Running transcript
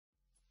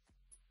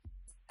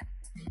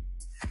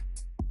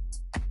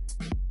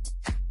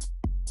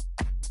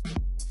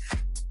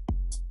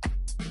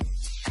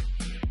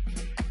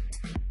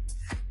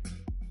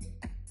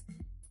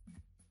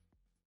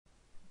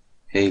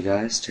Hey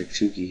guys,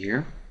 Tektuki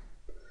here.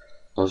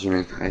 I was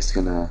wondering if you guys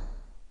can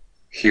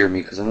hear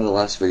me, because I know the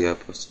last video I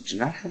posted did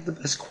not have the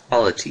best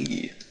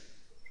quality.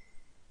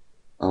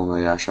 Oh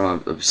my gosh,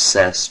 I'm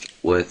obsessed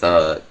with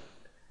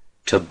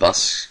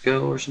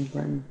Tabasco or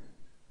something.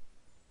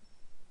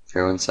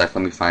 Here, one sec,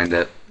 let me find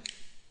it.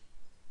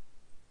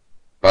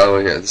 By the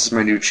way, here, this is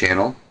my new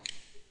channel.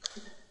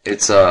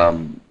 It's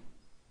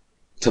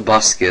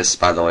Tabuscus,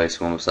 by the way, is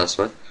who I'm obsessed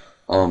with.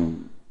 My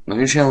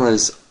new channel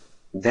is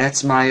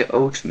That's My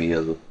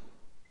Oatmeal.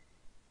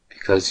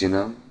 Because, you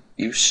know,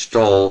 you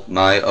stole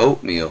my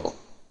oatmeal.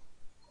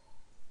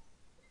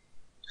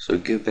 So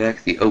give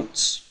back the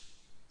oats.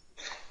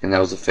 And that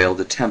was a failed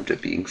attempt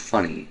at being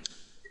funny.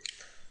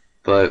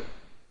 But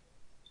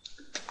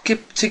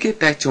to get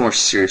back to a more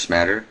serious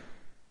matter,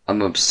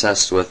 I'm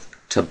obsessed with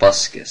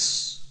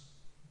Tabuscus.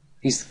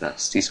 He's the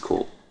best. He's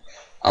cool.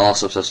 I'm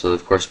also obsessed with,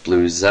 of course,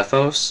 Blue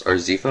Zephos, or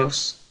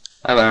Zephos.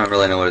 I don't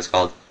really know what it's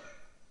called.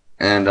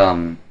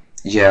 And,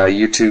 yeah,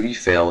 YouTube, you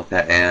fail with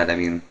that ad. I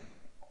mean,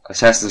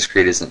 Assassin's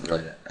Creed isn't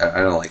really that. I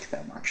don't like it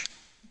that much.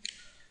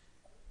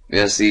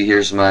 Yeah, see,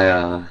 here's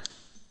my,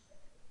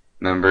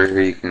 remember,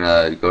 here you can,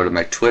 go to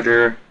my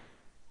Twitter,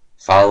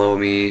 follow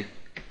me,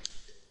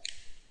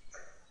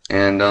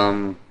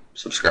 and,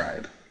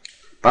 subscribe.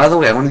 By the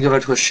way, I want to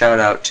give a shout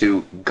out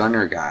to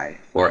Gunner Guy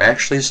for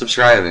actually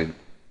subscribing.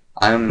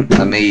 I'm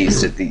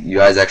amazed that you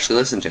guys actually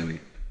listen to me.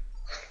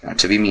 Not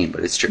to be mean,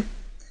 but it's true.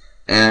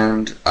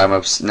 And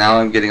now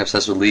I'm getting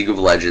obsessed with League of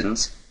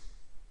Legends.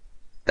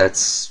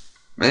 It's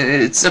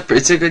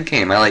a good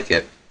game. I like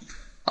it.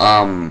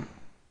 By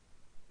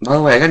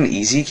the way, I got an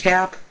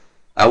EasyCap.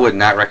 I would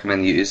not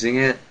recommend using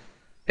it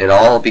at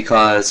all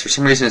because for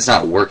some reason it's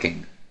not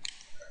working.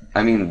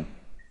 I mean,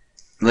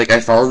 like,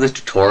 I follow the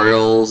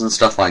tutorials and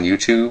stuff on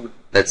YouTube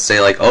that say,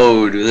 like,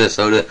 oh, do this,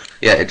 oh, do that.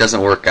 Yeah, it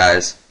doesn't work,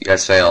 guys. You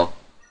guys fail.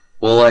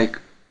 Well, like,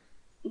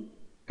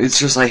 it's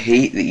just, I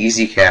hate the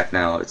EasyCap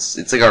now. It's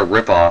like a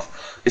ripoff.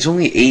 It's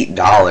only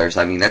 $8.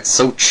 I mean, that's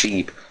so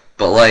cheap.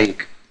 But,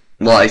 like,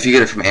 well, if you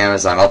get it from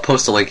Amazon, I'll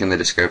post a link in the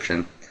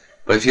description.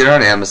 But if you get it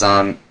on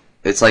Amazon,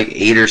 it's like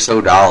 $8 or so,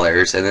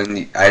 and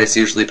then I just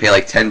usually pay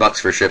like $10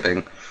 for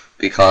shipping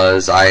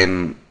because I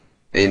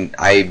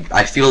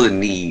feel the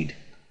need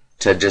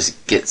to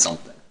just get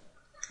something.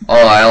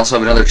 Oh, I also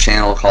have another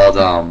channel called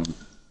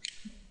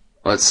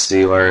let's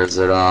see, where is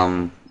it?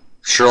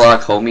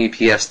 Sherlock Homie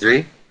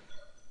PS3.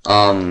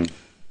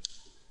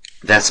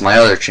 That's my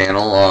other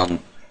channel.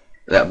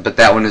 But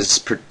that one is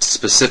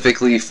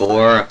specifically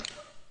for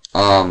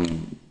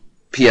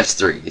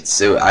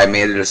PS3. I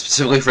made it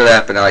specifically for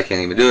that, but now I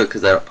can't even do it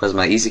because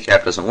my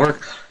EasyCap doesn't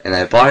work. And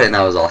I bought it, and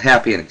I was all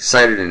happy and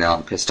excited, and now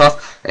I'm pissed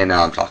off, and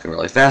now I'm talking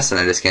really fast, and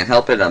I just can't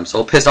help it. I'm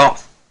so pissed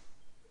off.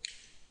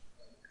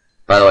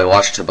 By the way,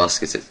 watch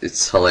Tabuscus.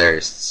 It's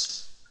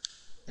hilarious.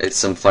 It's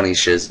some funny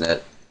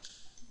shiznit.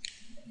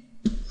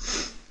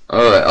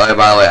 Oh,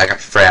 by the way, I got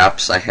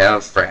fraps. I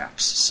have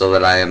fraps, so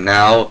that I am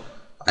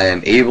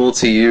able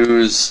to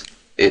use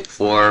it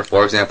for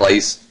example, I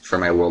used for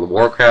my World of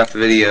Warcraft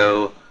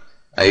video.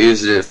 I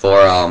used it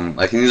for,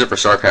 I can use it for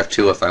StarCraft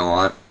 2 if I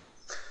want.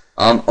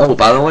 Oh,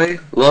 by the way,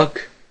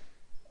 look.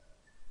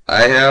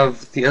 I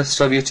have the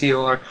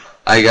SWTOR.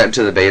 I got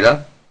into the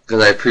beta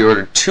because I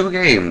pre-ordered 2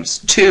 games.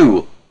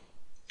 Two!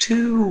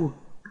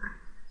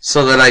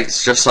 So that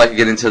so I could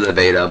get into the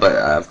beta, but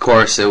of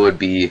course it would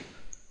be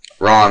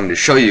wrong to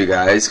show you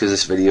guys because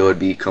this video would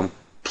be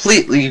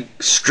completely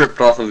stripped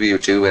off of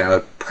YouTube and I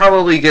would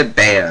probably get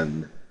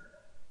banned.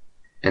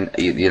 And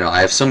you know,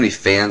 I have so many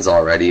fans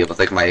already with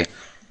like my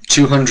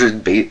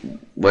 200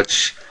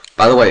 which,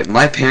 by the way,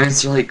 my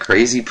parents are like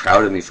crazy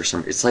proud of me for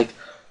some. It's like,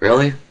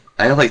 really?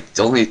 I have like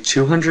only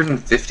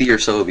 250 or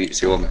so views.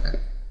 Here, 1 minute.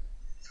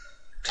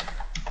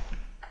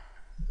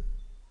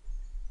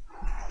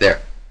 There.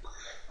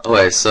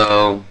 Okay,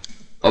 so,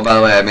 oh, by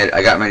the way,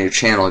 I got my new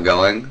channel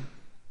going.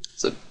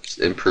 It's an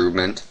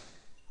improvement.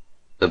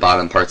 The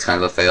bottom part's kind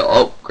of a fail.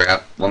 Oh,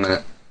 crap. 1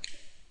 minute.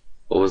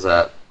 What was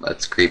that?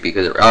 That's creepy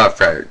because it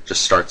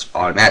just starts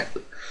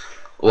automatically.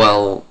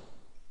 Well,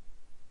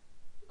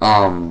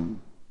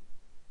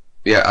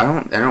 yeah, I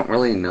don't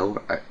really know.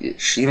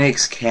 She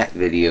makes cat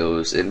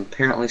videos, and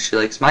apparently she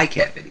likes my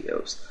cat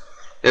videos.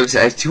 I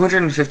have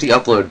 250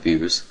 upload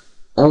views,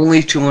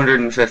 only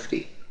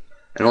 250,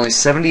 and only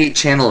 78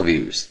 channel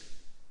views.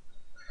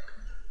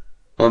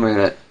 1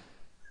 minute.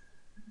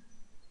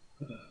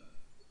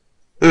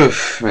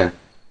 Oof, man.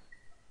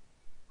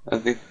 I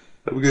think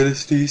I'm gonna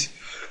sneeze.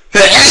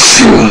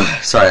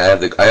 Sorry,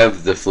 I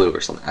have the flu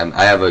or something.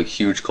 I have a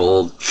huge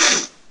cold,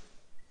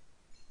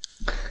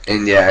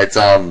 and yeah, it's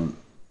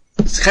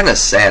kind of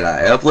sad.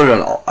 I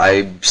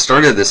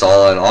started this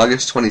all on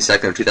August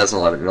 22nd of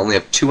 2011, and only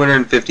have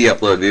 250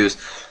 upload views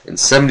and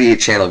 78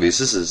 channel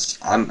views.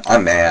 I'm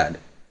mad.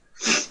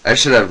 I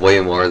should have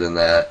way more than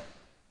that.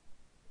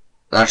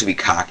 Not to be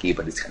cocky,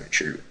 but it's kind of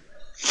true.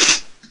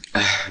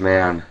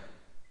 Man.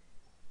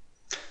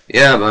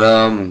 Yeah,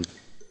 but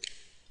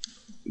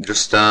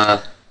just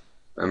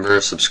remember,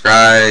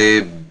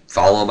 subscribe,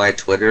 follow my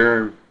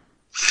Twitter.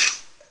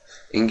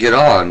 and get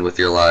on with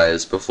your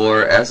lives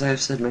before, as I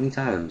have said many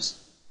times,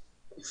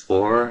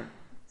 before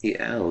the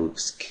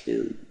elves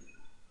kill you.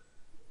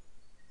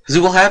 Because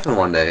it will happen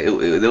one day.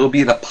 There will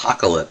be an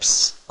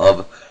apocalypse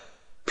of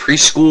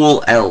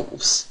preschool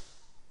elves.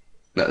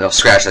 No,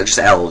 scratch that. Just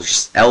elves.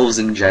 Just elves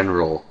in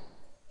general.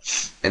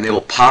 And they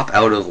will pop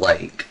out of,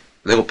 like...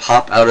 They will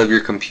pop out of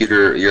your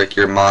computer,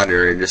 your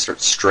monitor, and just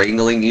start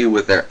strangling you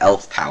with their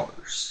elf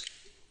powers.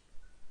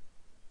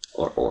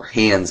 Or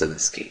hands in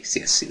this case.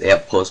 Yes, see, they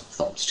have opposable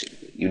thumbs too.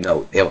 You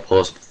know, they have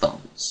opposable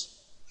thumbs.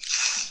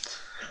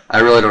 I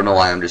really don't know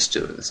why I'm just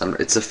doing this.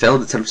 It's a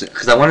failed attempt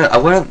because I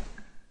want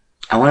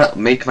to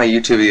make my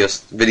YouTube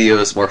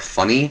videos more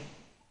funny.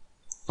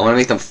 I want to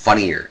make them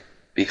funnier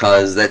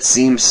because that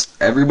seems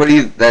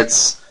everybody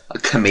that's a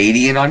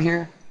comedian on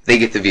here, they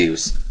get the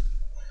views.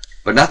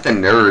 But not the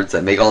nerds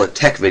that make all the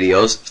tech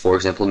videos, for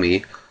example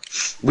me.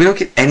 We don't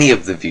get any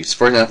of the views.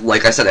 For example,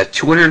 like I said, I have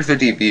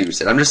 250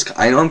 views, and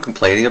I know I'm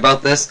complaining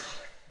about this,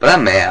 but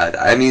I'm mad.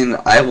 I mean,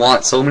 I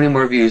want so many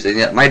more views, and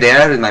yet my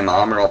dad and my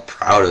mom are all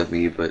proud of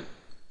me, but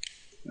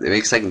it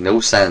makes like no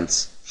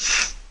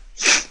sense.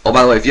 Oh,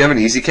 by the way, if you have an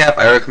EasyCap,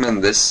 I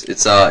recommend this.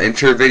 It's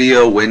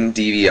Intervideo Win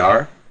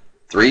DVR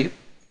 3.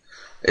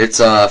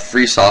 It's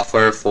free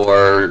software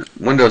for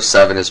Windows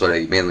 7 is what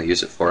I mainly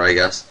use it for, I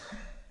guess.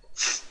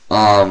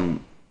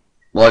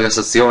 Well, I guess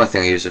that's the only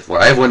thing I use it for.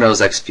 I have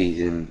Windows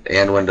XP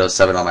and Windows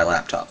 7 on my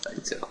laptop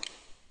thing, too.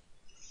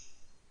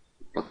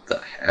 What the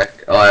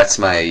heck? Oh, that's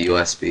my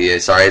USB.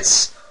 Sorry,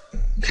 it's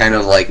kind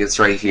of like, it's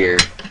right here.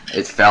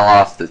 It fell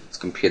off the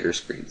computer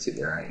screen. See,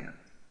 there I am.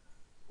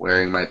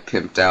 Wearing my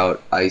pimped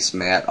out Ice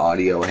Mat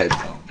audio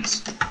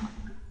headphones.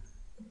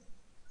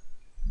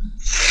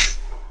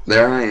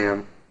 There I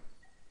am.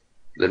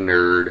 The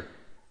nerd.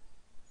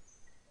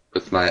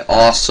 With my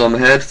awesome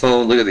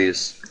headphone. Look at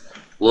these.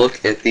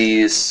 Look at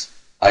these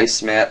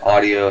Ice Mat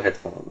audio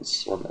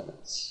headphones. 1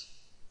 minute.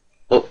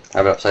 Oh, I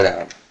have it upside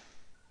down.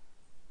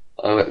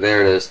 Oh,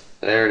 there it is.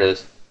 There it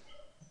is.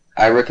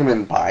 I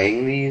recommend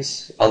buying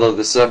these. Although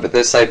the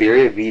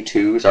Siberia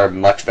V2s are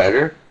much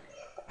better.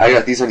 I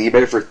got these on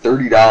eBay for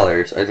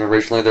 $30. And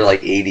originally they're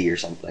like 80 or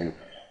something.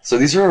 So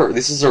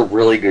this is a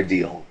really good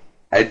deal.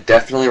 I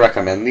definitely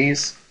recommend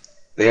these.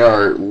 They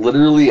are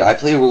literally, I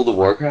play World of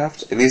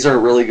Warcraft, and these are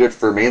really good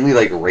for mainly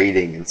like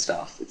raiding and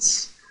stuff.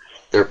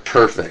 They're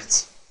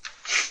perfect.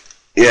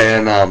 Yeah,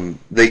 and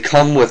they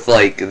come with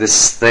like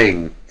this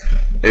thing.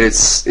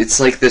 It's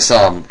like this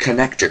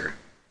connector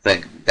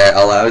thing that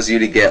allows you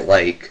to get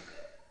like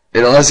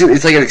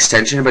it's like an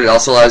extension, but it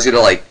also allows you to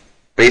like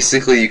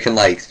basically you can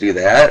like do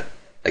that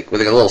like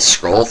with like a little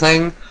scroll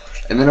thing,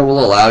 and then it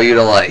will allow you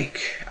to like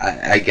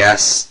I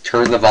guess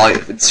turn the volume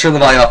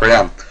up or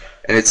down,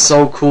 and it's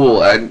so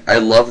cool. I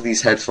love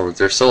these headphones.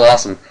 They're so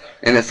awesome.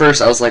 And at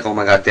first I was like, oh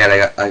my god,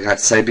 Dad, I got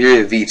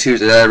Siberia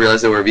V2s, and then I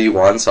realized they were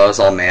V1s, so I was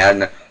all mad,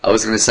 and I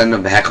was going to send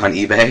them back on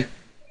eBay.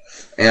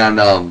 And,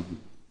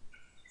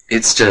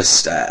 it's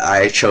just,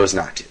 I chose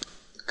not to.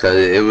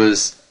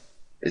 Because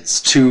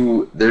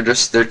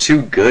they're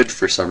too good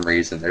for some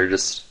reason.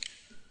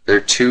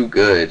 They're too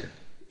good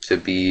to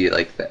be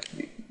like that.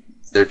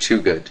 They're too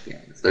good, to be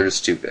honest. They're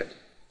just too good,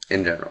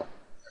 in general.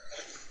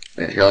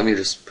 Here, let me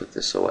just put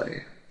this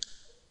away.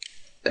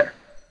 There.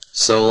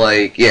 So,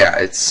 like, yeah,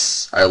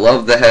 I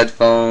love the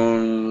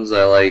headphones.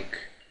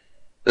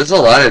 There's a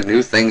lot of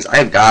new things.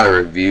 I've got to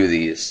review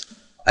these.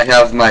 I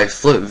have my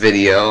flip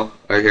video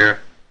right here.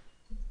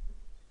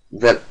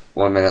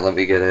 1 minute, let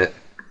me get it.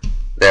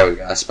 There we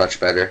go, that's much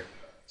better.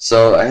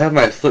 So, I have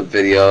my flip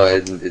video,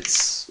 and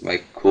it's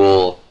my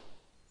cool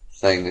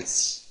thing.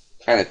 It's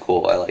kind of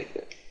cool, I like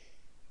it.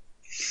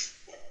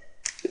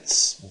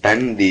 It's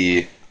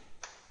bendy.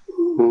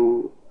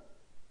 Ooh.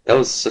 That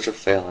was such a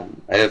fail.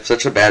 I have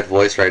such a bad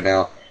voice right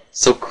now.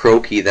 So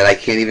croaky that I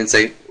can't even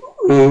say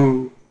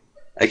woo.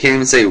 I can't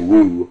even say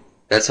woo.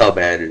 That's how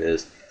bad it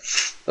is.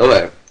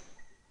 Okay.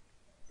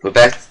 But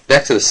back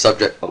to the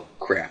subject. Oh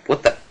crap!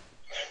 What the?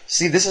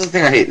 See, this is the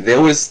thing I hate.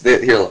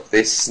 Here look.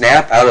 They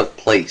snap out of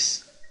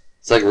place.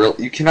 It's like real.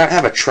 You cannot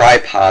have a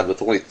tripod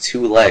with only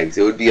 2 legs.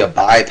 It would be a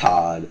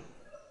bipod.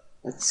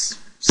 That's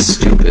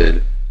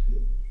stupid.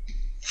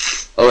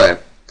 Okay,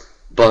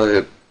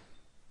 but.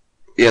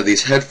 Yeah,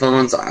 these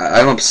headphones,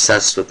 I'm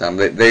obsessed with them.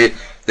 They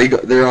go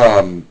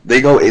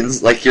in,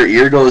 like your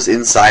ear goes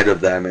inside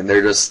of them, and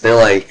they're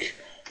like,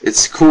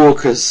 it's cool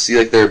because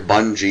like they're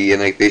bungee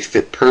and like they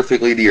fit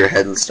perfectly to your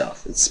head and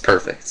stuff. It's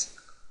perfect.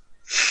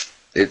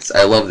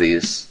 I love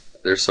these.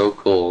 They're so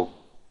cool.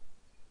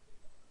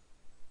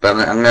 But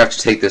I'm gonna have to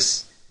take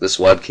this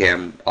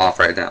webcam off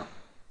right now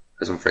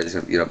because I'm afraid there's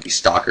gonna be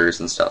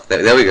stalkers and stuff.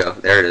 There we go.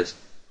 There it is.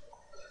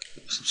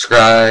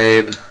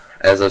 Subscribe,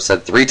 as I've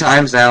said 3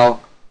 times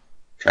now.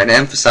 Trying to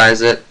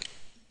emphasize it.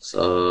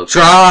 Subscribe!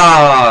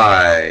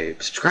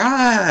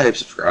 Subscribe!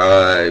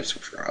 Subscribe!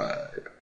 Subscribe!